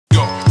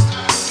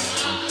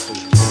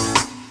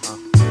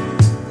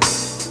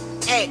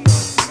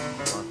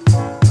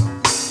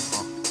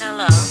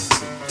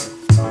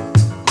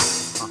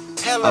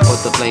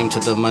flame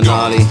to the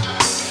Manali.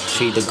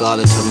 Feed the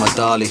gala to my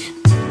dolly.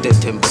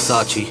 Dipped in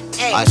Versace,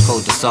 ice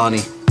cold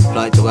Dasani.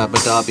 Flight to Abu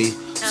Dhabi.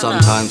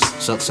 Sometimes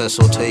success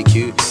will take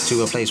you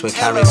to a place where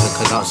character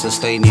cannot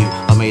sustain you.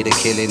 I made a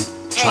killing,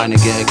 trying to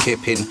get a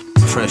kip in.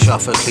 Fresh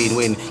off a clean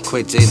win,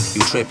 quids in,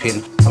 you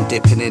tripping. I'm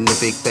dipping in the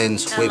big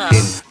Benz,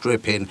 whipping,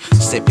 dripping,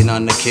 sipping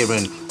on the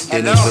Kirin.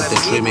 Dinners with the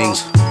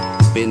trimmings,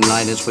 bin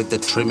liners with the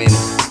trimming.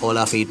 All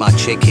I feed my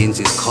chickens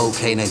is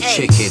cocaine and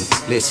chicken.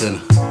 Listen,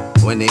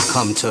 when it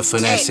come to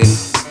finessing,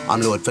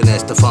 I'm Lord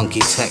Finesse, the funky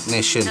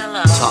technician.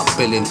 Top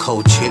billing,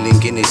 cold chilling,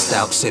 Guinness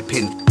stout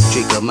sipping.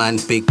 Jigger man,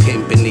 big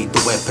pimpin', lead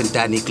the weapon,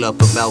 Danny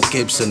Glover, Mel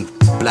Gibson.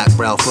 Black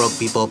Ralph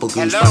Rugby,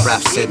 Bubblegoose by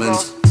Ralph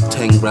Simmons.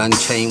 10 grand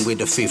chain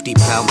with a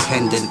 50-pound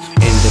pendant,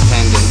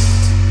 independent.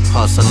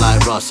 Hustle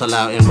like Russell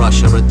out in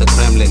Russia at the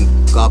Kremlin.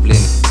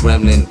 Goblin,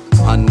 gremlin,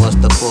 hun was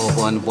the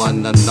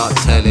 411, I'm not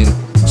telling.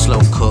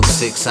 Slow cook,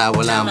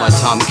 6-hour lamb by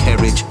Tom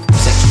Kerridge.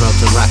 Sex,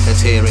 drugs and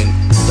racketeering.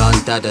 Don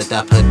Dada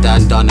Dapper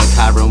Dan Donna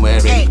Karen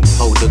wearing.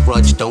 Hold the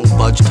grudge, don't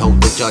budge,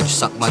 told the judge,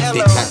 suck my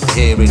dick at the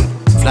hearing.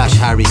 Flash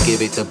Harry,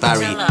 give it to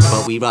Barry,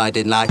 but we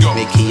riding like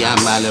Mickey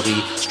and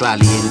Mallory.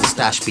 Strally in the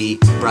stash B,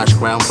 brash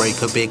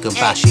groundbreaker, big and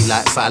bashy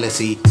like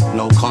fallacy.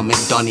 No comment,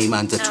 Donny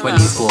man's a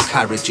 24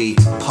 carat G.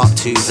 Pop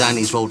 2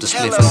 Zannies, rolled a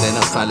spliff and then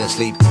I fell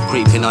asleep.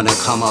 Creeping on a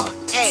come up,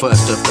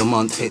 first of the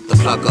month, hit the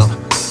plug up.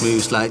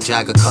 Moves like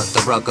Jagger, cut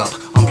the rug up.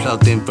 I'm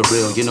plugged in for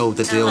real, you know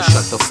the deal,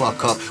 shut the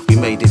fuck up. We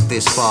made it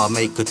this far,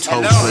 make a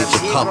toast,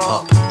 raise your cup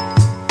up.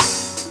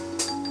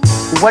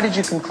 What did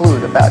you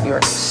conclude about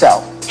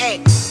yourself?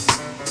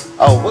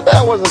 Oh, well,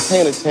 I wasn't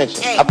paying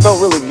attention. I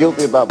felt really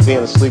guilty about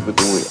being asleep at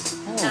the wheel.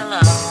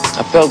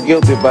 I felt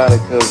guilty about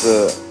it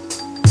because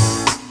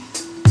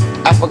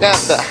I forgot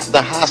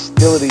the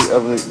hostility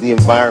of the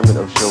environment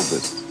of show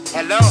business.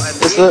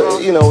 It's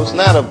it's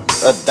not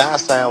a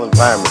docile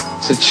environment.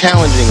 It's a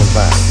challenging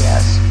environment.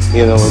 Yes.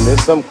 You know, and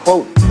there's some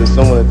quote that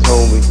someone had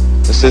told me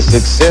that says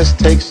success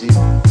takes you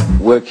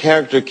where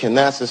character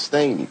cannot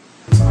sustain you.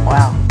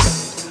 Wow.